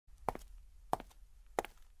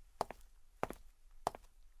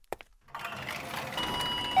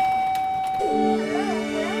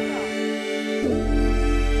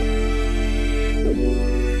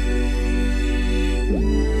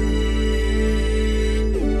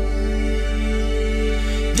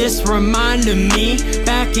this reminded me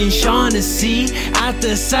back in Shaughnessy at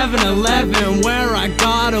the 7-Eleven, where I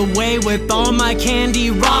got away with all my candy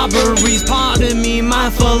robberies. Pardon me, my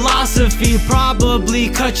philosophy probably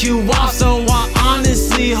cut you off, so I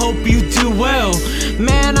honestly hope you do well.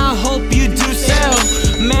 Man, I hope you do sell.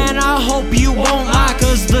 Man, I hope you won't lie,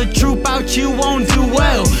 cause the truth about you won't do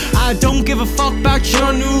well. I don't give a fuck about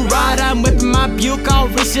your new ride. I'm whipping my Buick, I'll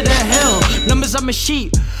race it to hell. Numbers on my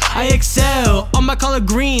sheet, I excel. On my collard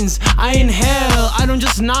greens, I inhale. I don't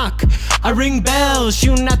just knock, I ring bells.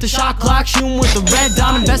 Shooting at the shot clock, shooting with the red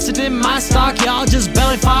dot. Invested in my stock, y'all just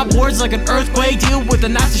belly flop words like an earthquake. Deal with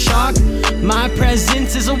an aftershock. My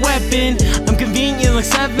presence is a weapon, I'm convenient like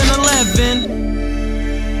 7-Eleven.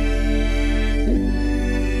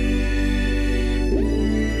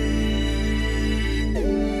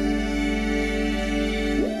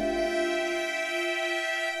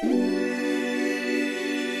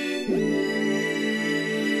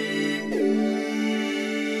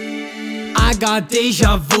 I got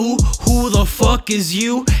deja vu, who the fuck is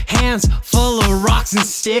you? Hands full of rocks and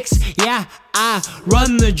sticks, yeah, I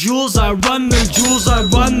run the jewels, I run the jewels, I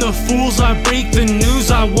run the fools, I break the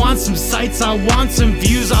news. I want some sights, I want some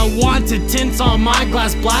views, I want to tint all my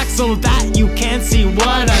glass black so that you can't see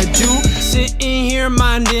what I do. Sitting here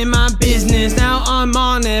minding my business, now I'm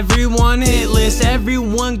on everyone hit list.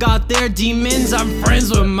 Everyone got their demons, I'm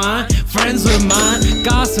friends with mine, friends with mine.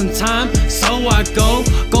 Got some time, so I go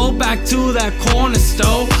back to that corner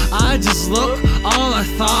stove. I just look, all I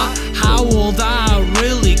thought, how old I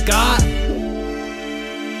really got.